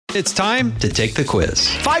It's time to take the quiz.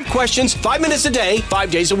 5 questions, 5 minutes a day,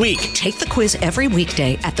 5 days a week. Take the quiz every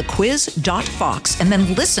weekday at thequiz.fox and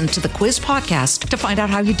then listen to the quiz podcast to find out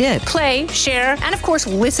how you did. Play, share, and of course,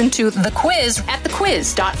 listen to the quiz at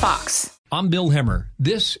thequiz.fox. I'm Bill Hemmer.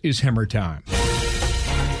 This is Hemmer Time.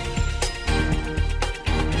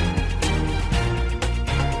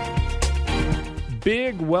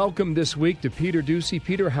 Big welcome this week to Peter Doocy.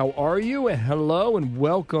 Peter, how are you? And hello and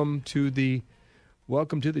welcome to the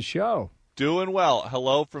show. Doing well.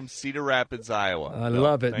 Hello from Cedar Rapids, Iowa. I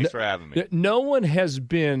love it. Thanks for having me. No one has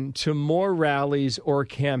been to more rallies or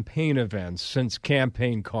campaign events since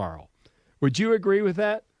Campaign Carl. Would you agree with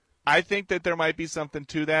that? I think that there might be something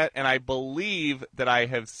to that, and I believe that I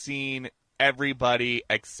have seen everybody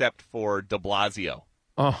except for de Blasio.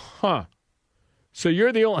 Uh-huh. So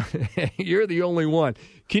you're the only one.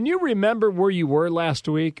 Can you remember where you were last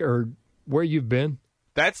week or where you've been?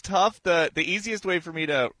 That's tough. The easiest way for me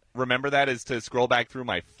to remember that is to scroll back through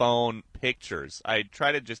my phone pictures. I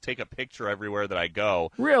try to just take a picture everywhere that I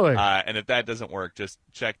go. Really? And if that doesn't work, just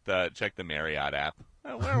check the Marriott app.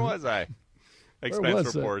 Where was I?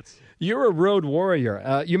 Expense reports. You're a road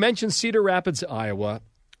warrior. You mentioned Cedar Rapids, Iowa.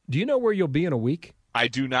 Do you know where you'll be in a week? I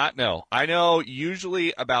do not know. I know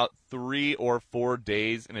usually about 3 or 4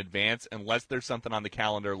 days in advance, unless there's something on the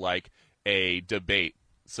calendar like a debate.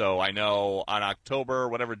 So I know on October,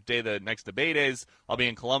 whatever day the next debate is, I'll be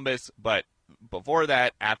in Columbus. But before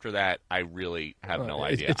that, after that, I really have no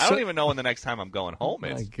idea. I don't even know when the next time I'm going home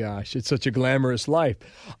is. My gosh, it's such a glamorous life.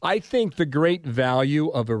 I think the great value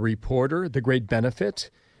of a reporter, the great benefit,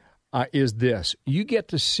 is this. You get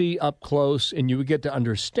to see up close and you get to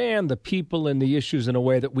understand the people and the issues in a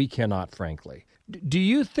way that we cannot, frankly. Do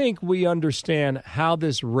you think we understand how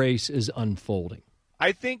this race is unfolding?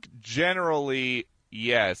 I think generally,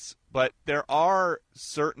 yes, but there are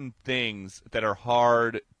certain things that are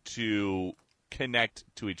hard to connect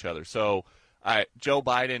to each other. So Joe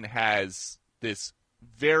Biden has this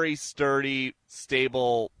very sturdy,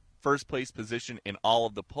 stable first-place position in all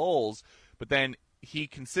of the polls, but then he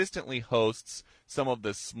consistently hosts some of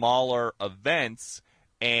the smaller events,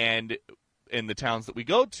 and in the towns that we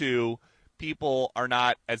go to, people are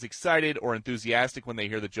not as excited or enthusiastic when they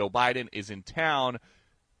hear that Joe Biden is in town,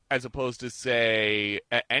 as opposed to, say,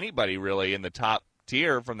 anybody really in the top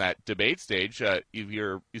tier from that debate stage.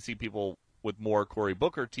 You see people with more Cory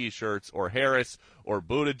Booker T-shirts or Harris or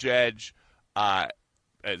Buttigieg, and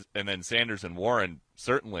then Sanders and Warren,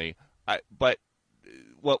 certainly. But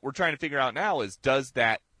what we're trying to figure out now is, does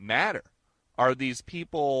that matter? Are these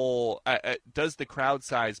people, does the crowd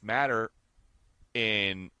size matter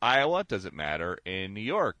in Iowa? Does it matter in New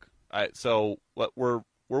York? So what we're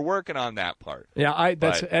working on that part. Yeah,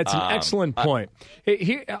 that's an excellent point.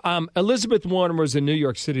 Elizabeth Warren was in New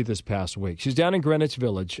York City this past week. She's down in Greenwich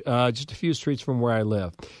Village, just a few streets from where I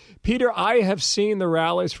live. Peter, I have seen the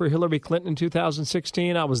rallies for Hillary Clinton in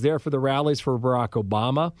 2016. I was there for the rallies for Barack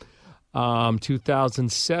Obama.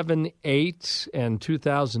 2007, 8, and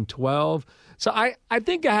 2012. So I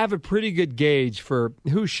think I have a pretty good gauge for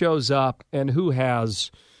who shows up and who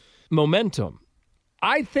has momentum.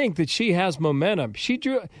 I think that she has momentum.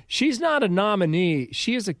 She's not a nominee.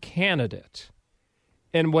 She is a candidate.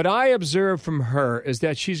 And what I observe from her is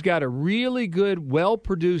that she's got a really good,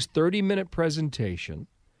 well-produced 30-minute presentation.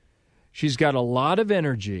 She's got a lot of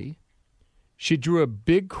energy. She drew a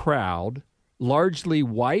big crowd, largely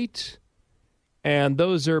white. And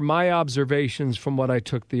those are my observations from what I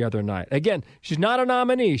took the other night. Again, she's not a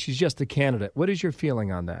nominee. She's just a candidate. What is your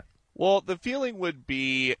feeling on that? Well, the feeling would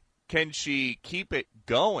be, can she keep it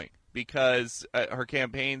going? Because her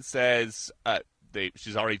campaign says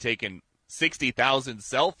she's already taken 60,000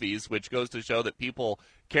 selfies, which goes to show that people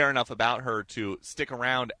care enough about her to stick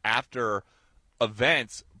around after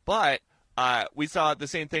events. But we saw the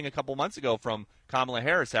same thing a couple months ago from Kamala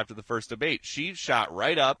Harris after the first debate. She shot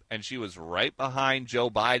right up, and she was right behind Joe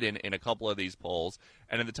Biden in a couple of these polls.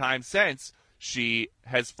 And in the time since, she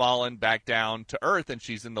has fallen back down to earth, and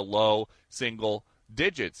she's in the low single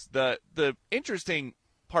digits. The interesting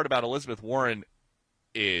part about Elizabeth Warren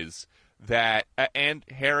is that, and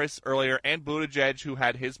Harris earlier, and Buttigieg, who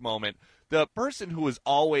had his moment, the person who is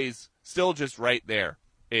always still just right there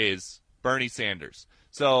is Bernie Sanders.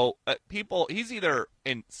 So he's either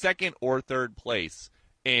in second or third place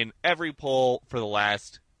in every poll for the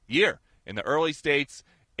last year, in the early states,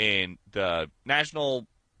 in the national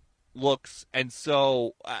looks. And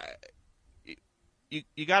so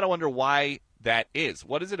you got to wonder why that is.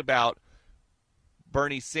 What is it about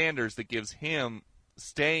Bernie Sanders that gives him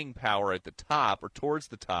staying power at the top or towards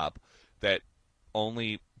the top that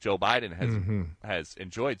only Joe Biden has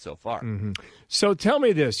enjoyed so far. So tell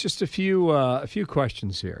me this, just a few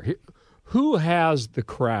questions here. Who has the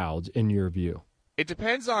crowd in your view? It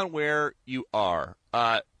depends on where you are.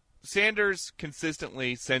 Sanders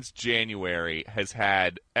consistently since January has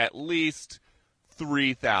had at least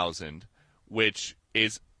 3,000, which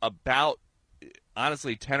is about,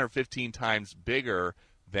 honestly, 10 or 15 times bigger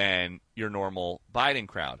than your normal Biden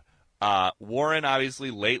crowd. Warren,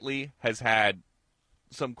 obviously, lately has had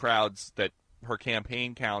some crowds that her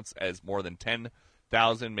campaign counts as more than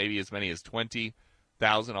 10,000, maybe as many as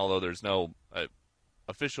 20,000, although there's no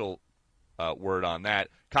official word on that.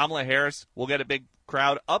 Kamala Harris will get a big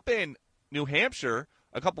crowd. Up in New Hampshire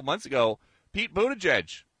a couple months ago, Pete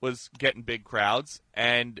Buttigieg was getting big crowds,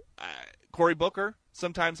 and Cory Booker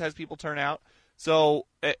sometimes has people turn out. So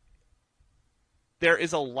there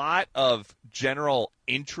is a lot of general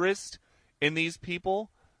interest in these people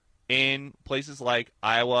in places like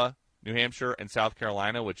Iowa, New Hampshire, and South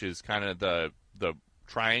Carolina, which is kind of the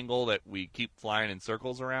triangle that we keep flying in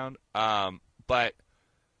circles around. But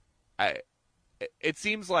it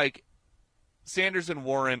seems like Sanders and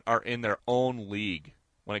Warren are in their own league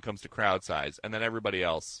when it comes to crowd size, and then everybody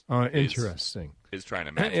else is trying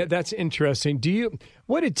to match it. That's interesting.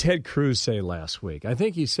 What did Ted Cruz say last week? I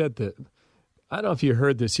think he said that, I don't know if you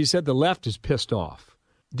heard this, he said the left is pissed off.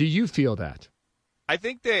 Do you feel that? I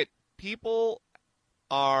think that people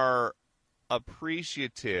are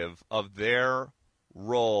appreciative of their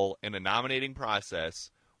role in a nominating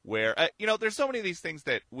process where, there's so many of these things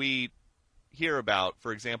that we hear about.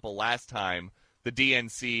 For example, last time, the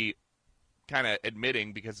DNC kind of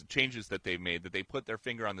admitting, because of changes that they've made, that they put their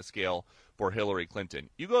finger on the scale for Hillary Clinton.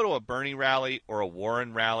 You go to a Bernie rally or a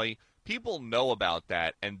Warren rally, people know about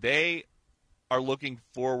that, and they are looking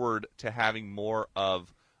forward to having more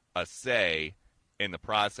of a say in the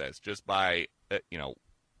process just by,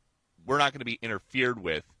 we're not going to be interfered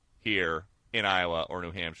with here in Iowa or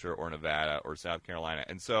New Hampshire or Nevada or South Carolina.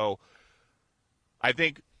 And so I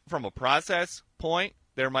think from a process point,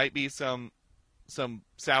 there might be some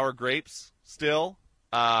sour grapes still.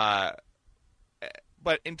 But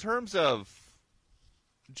in terms of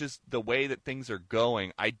just the way that things are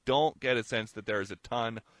going, I don't get a sense that there is a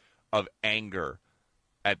ton of anger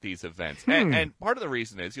at these events. And part of the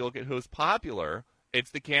reason is, you look at who's popular,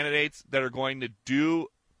 it's the candidates that are going to do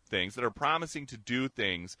things, that are promising to do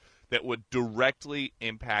things that would directly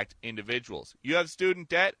impact individuals. You have student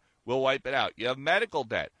debt, we'll wipe it out. You have medical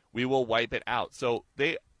debt, we will wipe it out. So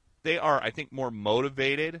they are, I think, more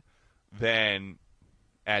motivated than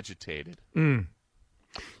agitated.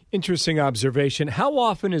 Interesting observation. How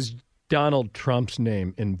often is Donald Trump's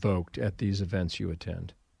name invoked at these events you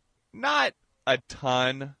attend? Not a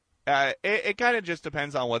ton. It kind of just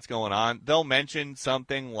depends on what's going on. They'll mention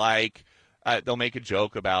something like, they'll make a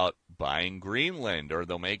joke about buying Greenland, or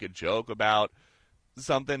they'll make a joke about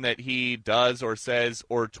something that he does or says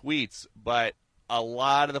or tweets. But a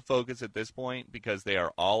lot of the focus at this point, because they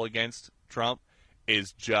are all against Trump,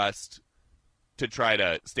 is just to try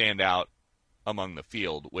to stand out among the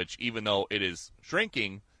field, which, even though it is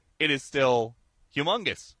shrinking, it is still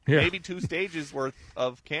humongous. Yeah. Maybe 2 stages worth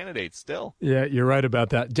of candidates still. Yeah, you're right about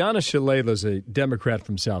that. Donna Shalala's a Democrat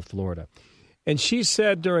from South Florida. And she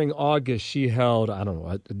said during August she held, I don't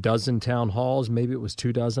know, a dozen town halls. Maybe it was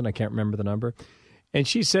 2 dozen. I can't remember the number. And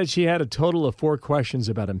she said she had a total of 4 questions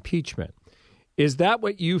about impeachment. Is that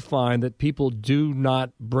what you find, that people do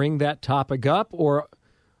not bring that topic up, or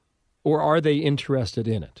are they interested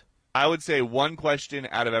in it? I would say 1 question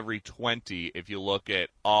out of every 20 if you look at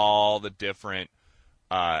all the different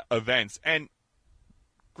events. And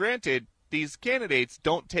granted, these candidates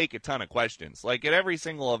don't take a ton of questions. Like at every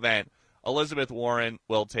single event, Elizabeth Warren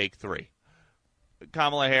will take 3.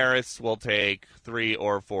 Kamala Harris will take 3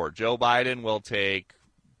 or 4. Joe Biden will take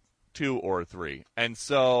 2 or 3. And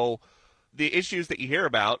so the issues that you hear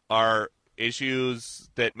about are issues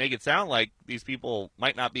that make it sound like these people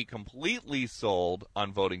might not be completely sold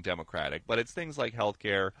on voting Democratic, but it's things like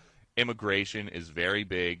healthcare. Immigration is very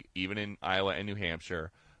big, even in Iowa and New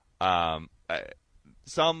Hampshire.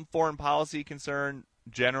 Some foreign policy concern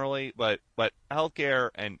generally, but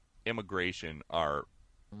healthcare and immigration are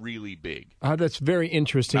really big. That's very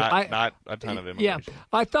interesting. Not a ton of immigration. Yeah,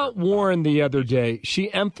 I thought Warren the other day,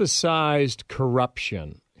 she emphasized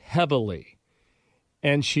corruption heavily.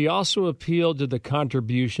 And she also appealed to the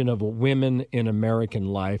contribution of women in American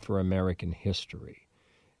life or American history.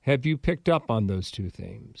 Have you picked up on those 2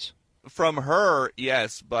 themes? From her,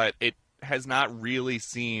 yes, but it has not really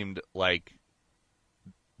seemed like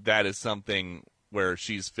that is something where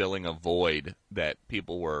she's filling a void that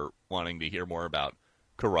people were wanting to hear more about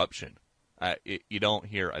corruption. you don't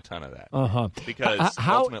hear a ton of that. Because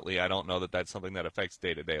ultimately, I don't know that that's something that affects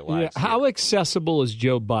day-to-day lives. Yeah, how accessible is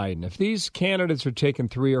Joe Biden? If these candidates are taking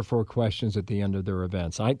 3 or 4 questions at the end of their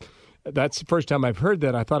events, that's the first time I've heard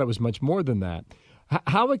that. I thought it was much more than that.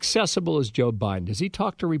 How accessible is Joe Biden? Does he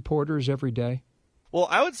talk to reporters every day? Well,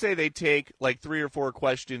 I would say they take like 3 or 4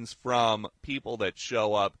 questions from people that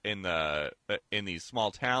show up in these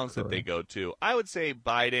small towns that they go to. I would say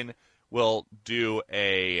Biden will do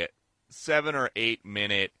a 7 or 8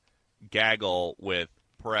 minute gaggle with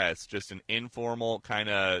press, just an informal kind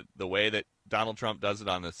of the way that Donald Trump does it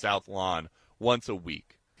on the South Lawn once a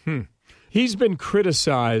week. He's been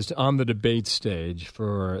criticized on the debate stage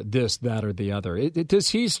for this, that, or the other. Does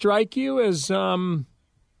he strike you as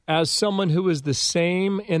someone who is the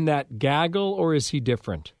same in that gaggle, or is he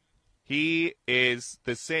different? He is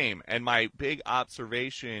the same. And my big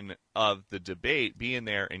observation of the debate, being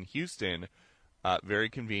there in Houston, very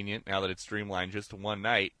convenient now that it's streamlined just to one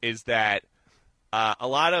night, is that a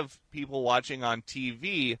lot of people watching on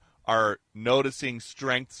TV are noticing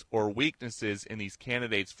strengths or weaknesses in these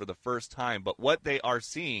candidates for the first time. But what they are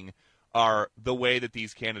seeing are the way that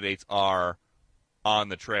these candidates are on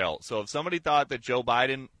the trail. So if somebody thought that Joe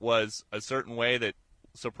Biden was a certain way that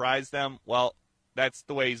surprised them, well, that's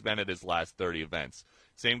the way he's been at his last 30 events.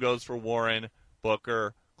 Same goes for Warren,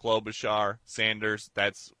 Booker, Klobuchar, Sanders.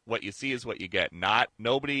 That's what you see is what you get.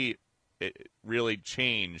 Nobody really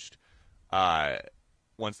changed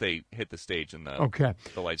once they hit the stage and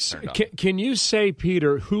the lights turned on. Can you say,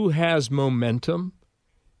 Peter, who has momentum?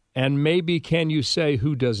 And maybe can you say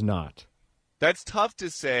who does not? That's tough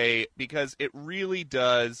to say because it really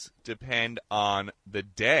does depend on the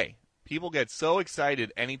day. People get so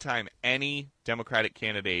excited anytime any Democratic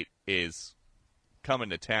candidate is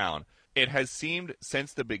coming to town. It has seemed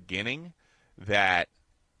since the beginning that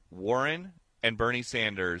Warren and Bernie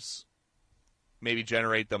Sanders maybe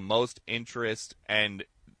generate the most interest, and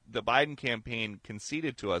the Biden campaign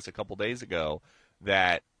conceded to us a couple days ago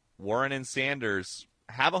that Warren and Sanders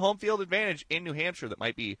have a home field advantage in New Hampshire that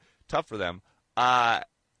might be tough for them.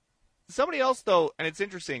 Somebody else, though, and it's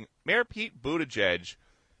interesting, Mayor Pete Buttigieg,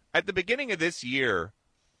 at the beginning of this year,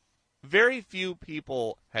 very few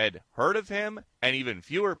people had heard of him, and even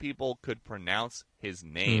fewer people could pronounce his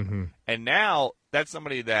name. Mm-hmm. And now that's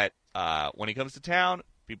somebody that when he comes to town,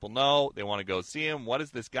 people know, they want to go see him. What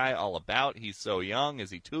is this guy all about? He's so young.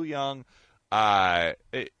 Is he too young?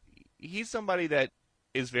 He's somebody that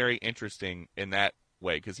is very interesting in that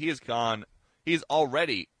way because he's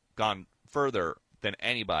already gone further than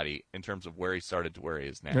anybody in terms of where he started to where he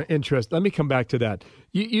is now. Interest. Let me come back to that.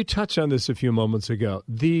 You touched on this a few moments ago.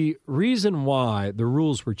 The reason why the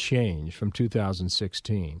rules were changed from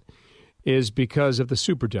 2016 is because of the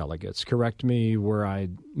superdelegates. Correct me where I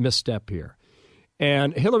misstep here.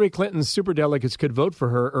 And Hillary Clinton's superdelegates could vote for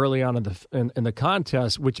her early on in the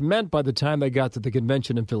contest, which meant by the time they got to the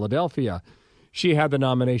convention in Philadelphia, she had the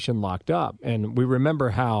nomination locked up. And we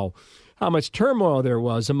remember how much turmoil there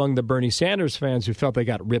was among the Bernie Sanders fans who felt they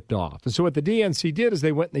got ripped off. And so what the DNC did is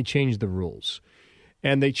they went and they changed the rules.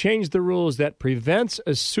 And they changed the rules that prevents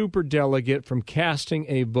a superdelegate from casting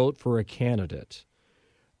a vote for a candidate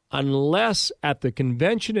unless at the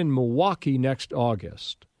convention in Milwaukee next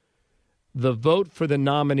August, the vote for the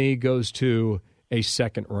nominee goes to a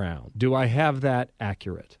second round. Do I have that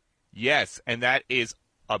accurate? Yes, and that is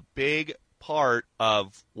a big part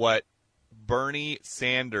of what Bernie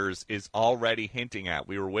Sanders is already hinting at.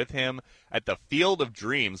 We were with him at the Field of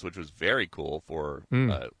Dreams, which was very cool for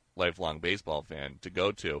a lifelong baseball fan to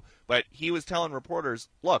go to. But he was telling reporters,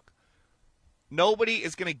 look, nobody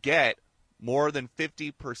is going to get more than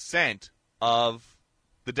 50% of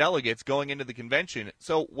the delegates going into the convention.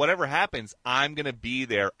 So whatever happens, I'm going to be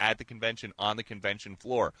there at the convention on the convention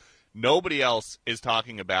floor. Nobody else is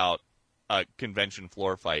talking about a convention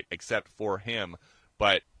floor fight except for him.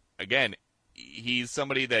 But again, he's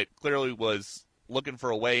somebody that clearly was looking for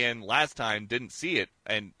a way in last time, didn't see it,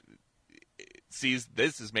 and sees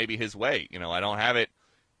this as maybe his way. You know, I don't have it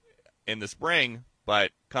in the spring,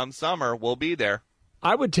 but come summer, we'll be there.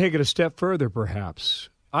 I would take it a step further, perhaps.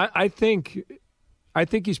 I think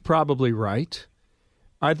he's probably right.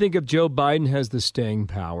 I think if Joe Biden has the staying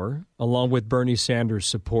power, along with Bernie Sanders'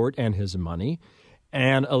 support and his money,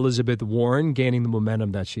 and Elizabeth Warren gaining the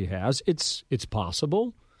momentum that she has, it's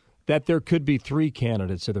possible that there could be 3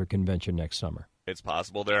 candidates at their convention next summer. It's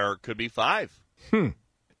possible there could be 5.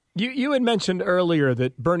 You had mentioned earlier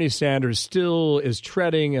that Bernie Sanders still is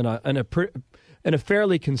treading in a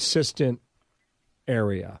fairly consistent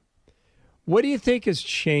area. What do you think has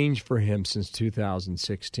changed for him since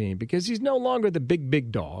 2016? Because he's no longer the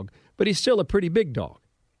big dog, but he's still a pretty big dog.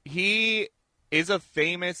 he is a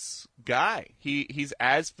famous guy. He's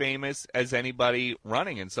as famous as anybody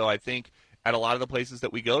running. And so I think at a lot of the places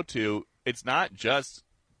that we go to, it's not just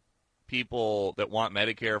people that want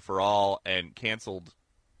Medicare for all and canceled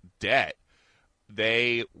debt.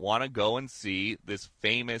 They want to go and see this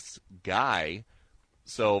famous guy.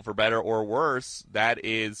 So for better or worse, that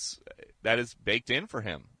is baked in for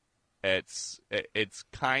him. It's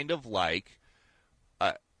kind of like,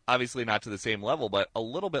 obviously not to the same level, but a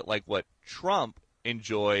little bit like what Trump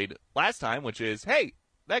enjoyed last time, which is, hey,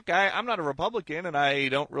 that guy, I'm not a Republican and I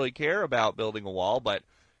don't really care about building a wall, but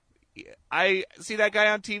I see that guy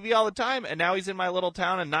on TV all the time, and now he's in my little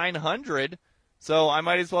town of 900, so I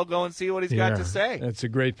might as well go and see what he's got to say. That's a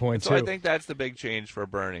great point, so too. I think that's the big change for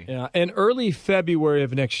Bernie. Yeah, and early February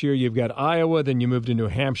of next year, you've got Iowa, then you move to New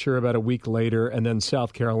Hampshire about a week later, and then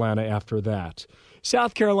South Carolina after that.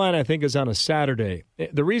 South Carolina, I think, is on a Saturday.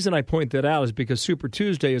 The reason I point that out is because Super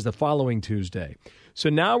Tuesday is the following Tuesday. So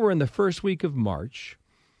now we're in the first week of March,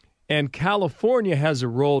 and California has a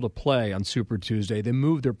role to play on Super Tuesday. They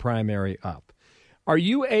moved their primary up. Are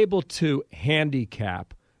you able to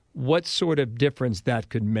handicap what sort of difference that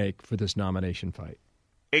could make for this nomination fight?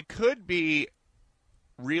 It could be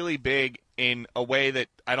really big in a way that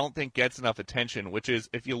I don't think gets enough attention, which is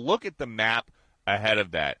if you look at the map ahead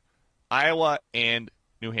of that, Iowa and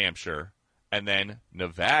New Hampshire, and then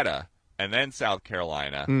Nevada, and then South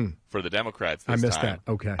Carolina for the Democrats this time. I missed that.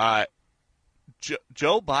 Okay.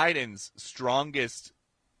 Joe Biden's strongest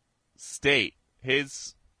state,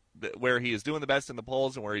 where he is doing the best in the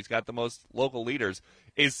polls and where he's got the most local leaders,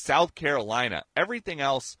 is South Carolina. Everything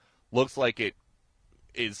else looks like it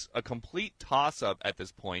is a complete toss-up at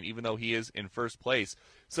this point, even though he is in first place.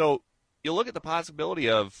 So you look at the possibility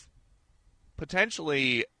of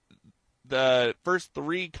potentially the first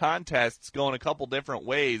three contests going a couple different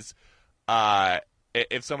ways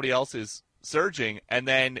if somebody else is surging, and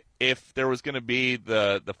then if there was going to be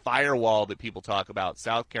the firewall that people talk about,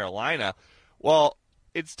 South Carolina, well,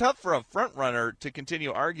 it's tough for a front runner to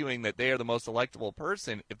continue arguing that they are the most electable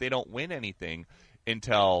person if they don't win anything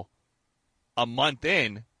until a month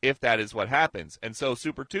in, if that is what happens. And so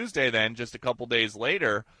Super Tuesday then, just a couple days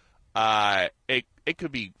later, it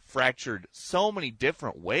could be fractured so many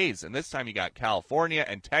different ways. And this time you got California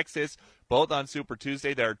and Texas, both on Super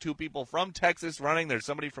Tuesday. There are two people from Texas running. There's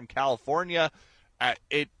somebody from California.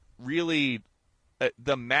 It really,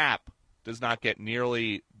 the map does not get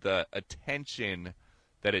nearly the attention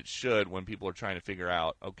that it should when people are trying to figure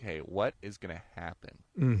out, okay, what is going to happen?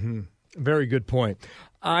 Mm-hmm. Very good point.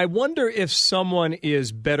 I wonder if someone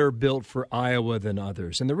is better built for Iowa than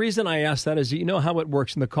others. And the reason I ask that is you know how it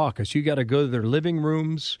works in the caucus. You got to go to their living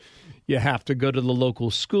rooms. You have to go to the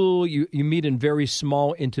local school. You meet in very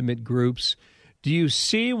small, intimate groups. Do you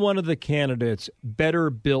see one of the candidates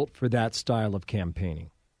better built for that style of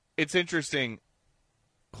campaigning? It's interesting.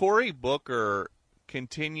 Cory Booker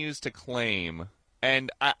continues to claim,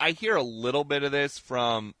 and I hear a little bit of this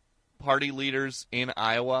from party leaders in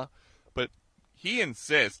Iowa, but he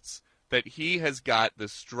insists that he has got the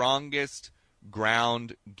strongest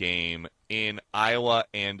ground game in Iowa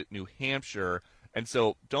and New Hampshire, and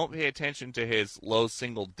so don't pay attention to his low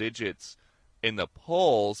single digits in the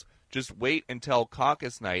polls. Just wait until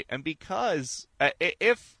caucus night. And because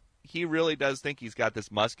if he really does think he's got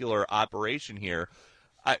this muscular operation here,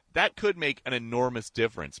 that could make an enormous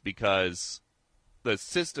difference because the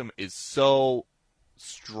system is so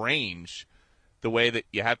strange, the way that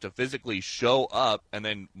you have to physically show up and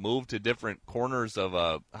then move to different corners of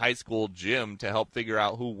a high school gym to help figure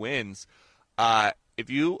out who wins. If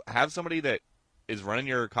you have somebody that is running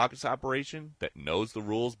your caucus operation that knows the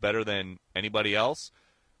rules better than anybody else,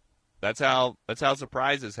 that's how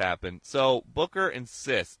surprises happen. So Booker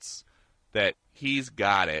insists that he's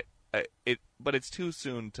got it. But it's too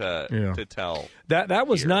soon to tell. That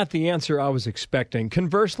was not the answer I was expecting.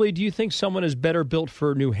 Conversely, do you think someone is better built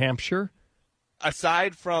for New Hampshire?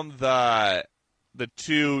 Aside from the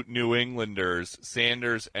two New Englanders,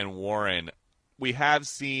 Sanders and Warren, we have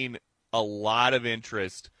seen a lot of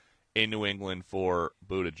interest in New England for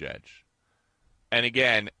Buttigieg. And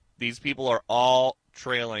again, these people are all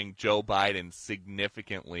trailing Joe Biden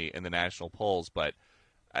significantly in the national polls, but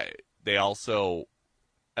they also,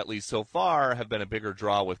 at least so far, have been a bigger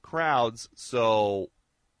draw with crowds. So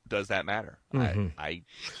does that matter? Mm-hmm. I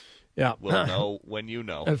Yeah. We'll know when you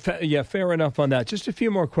know. Fair enough on that. Just a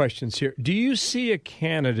few more questions here. Do you see a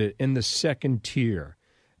candidate in the second tier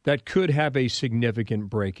that could have a significant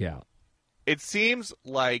breakout? It seems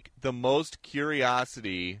like the most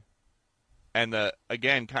curiosity and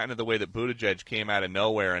again, kind of the way that Buttigieg came out of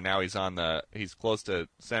nowhere and now he's close to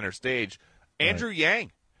center stage. Andrew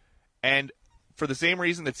Yang. And for the same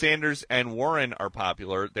reason that Sanders and Warren are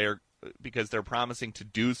popular, because they're promising to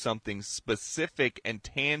do something specific and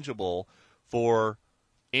tangible for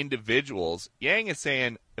individuals. Yang is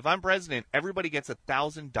saying, if I'm president, everybody gets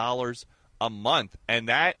 $1,000 a month, and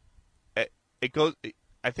that it goes.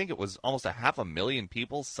 I think it was almost 500,000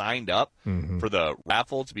 people signed up for the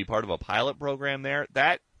raffle to be part of a pilot program there.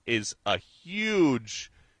 That is a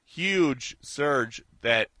huge, huge surge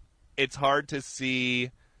that it's hard to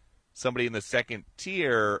see somebody in the second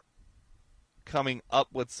tier coming up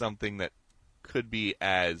with something that could be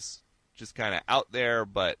as just kind of out there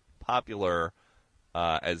but popular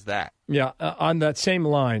as that. Yeah, on that same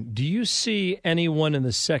line, do you see anyone in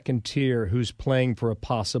the second tier who's playing for a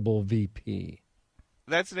possible VP?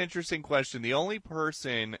 That's an interesting question. The only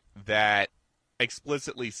person that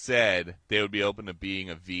explicitly said they would be open to being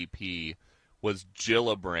a VP was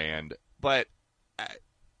Gillibrand. But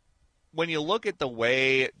when you look at the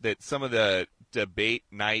way that some of the debate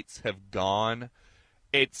nights have gone,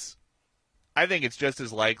 I think it's just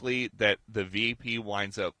as likely that the VP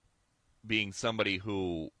winds up being somebody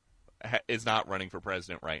who is not running for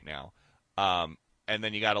president right now. And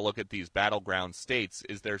then you got to look at these battleground states.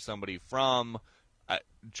 Is there somebody from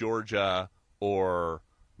Georgia or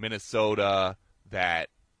Minnesota that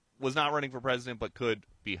was not running for president but could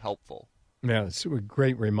be helpful? Yeah, it's a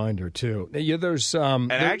great reminder too. Yeah, there's to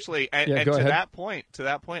that point,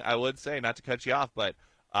 I would say, not to cut you off, but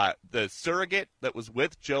the surrogate that was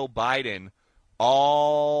with Joe Biden the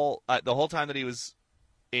whole time that he was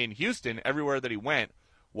in Houston, everywhere that he went,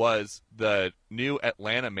 was the new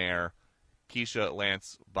Atlanta mayor, Keisha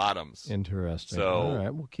Lance Bottoms. Interesting. So, all right,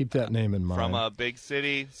 we'll keep that name in mind. From a big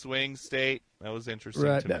city, swing state. That was interesting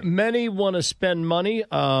to me. Many want to spend money,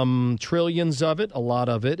 trillions of it, a lot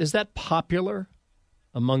of it. Is that popular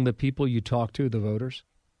among the people you talk to, the voters?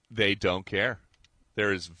 They don't care.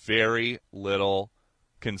 There is very little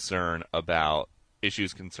concern about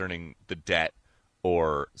issues concerning the debt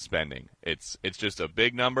or spending. It's just a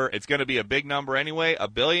big number. It's going to be a big number anyway.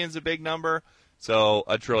 $1 billion's a big number. So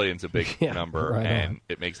 $1 trillion a big number, right and on.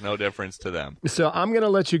 It makes no difference to them. So I'm going to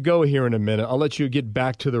let you go here in a minute. I'll let you get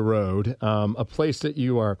back to the road, a place that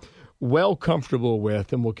you are well comfortable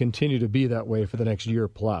with and will continue to be that way for the next year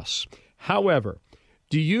plus. However,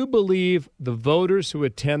 do you believe the voters who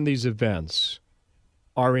attend these events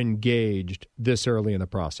are engaged this early in the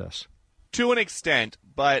process? To an extent,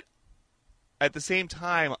 but at the same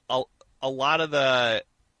time, a lot of the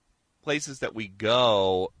places that we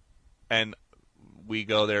go, and we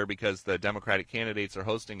go there because the Democratic candidates are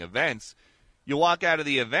hosting events, you walk out of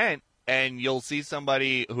the event and you'll see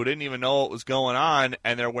somebody who didn't even know what was going on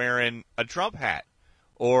and they're wearing a Trump hat,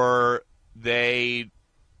 or they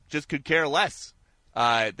just could care less.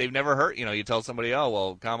 They've never heard, you tell somebody, oh,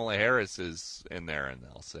 well, Kamala Harris is in there, and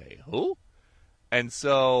they'll say, who? And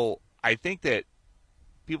so I think that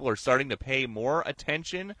people are starting to pay more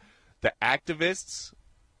attention. The activists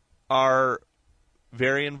are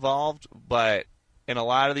very involved, but in a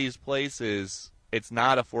lot of these places, it's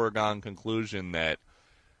not a foregone conclusion that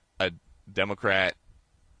a Democrat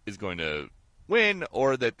is going to win,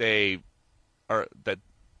 or that that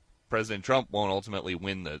President Trump won't ultimately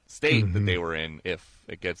win the state that they were in if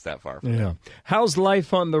it gets that far from them. How's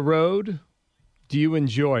life on the road? Do you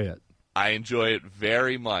enjoy it? I enjoy it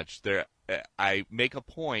very much. I make a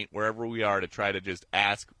point wherever we are to try to just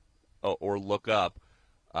ask or look up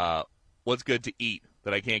what's good to eat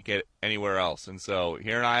that I can't get anywhere else. And so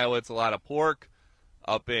here in Iowa, it's a lot of pork.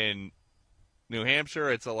 Up in New Hampshire,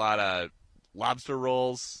 it's a lot of lobster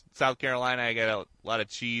rolls. South Carolina, I get a lot of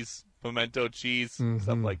cheese, pimento cheese,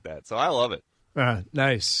 stuff like that. So I love it.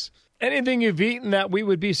 Nice. Anything you've eaten that we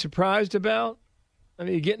would be surprised about? I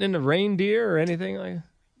mean, you getting into reindeer or anything like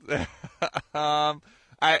that?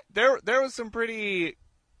 There was some pretty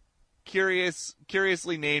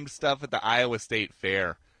curiously named stuff at the Iowa State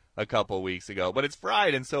Fair a couple of weeks ago, but it's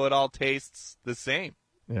fried, and so it all tastes the same.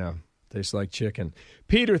 Yeah, tastes like chicken.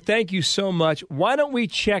 Peter, thank you so much. Why don't we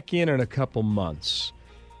check in a couple months,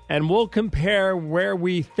 and we'll compare where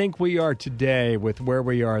we think we are today with where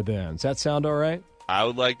we are then. Does that sound all right? I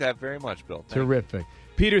would like that very much, Bill. Terrific.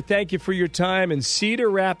 Peter, thank you for your time in Cedar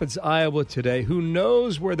Rapids, Iowa today. Who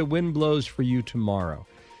knows where the wind blows for you tomorrow?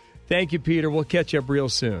 Thank you, Peter. We'll catch up real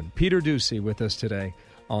soon. Peter Doocy with us today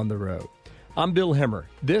on the road. I'm Bill Hemmer.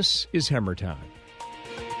 This is Hemmer Time.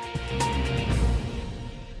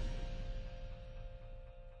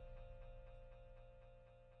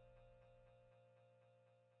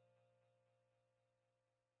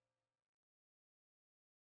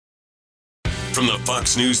 from the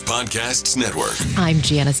Fox News Podcasts Network. I'm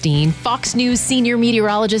Janice Dean, Fox News senior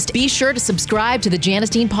meteorologist. Be sure to subscribe to the Janice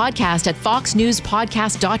Dean podcast at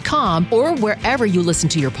foxnewspodcast.com or wherever you listen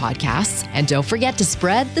to your podcasts. And don't forget to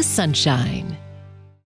spread the sunshine.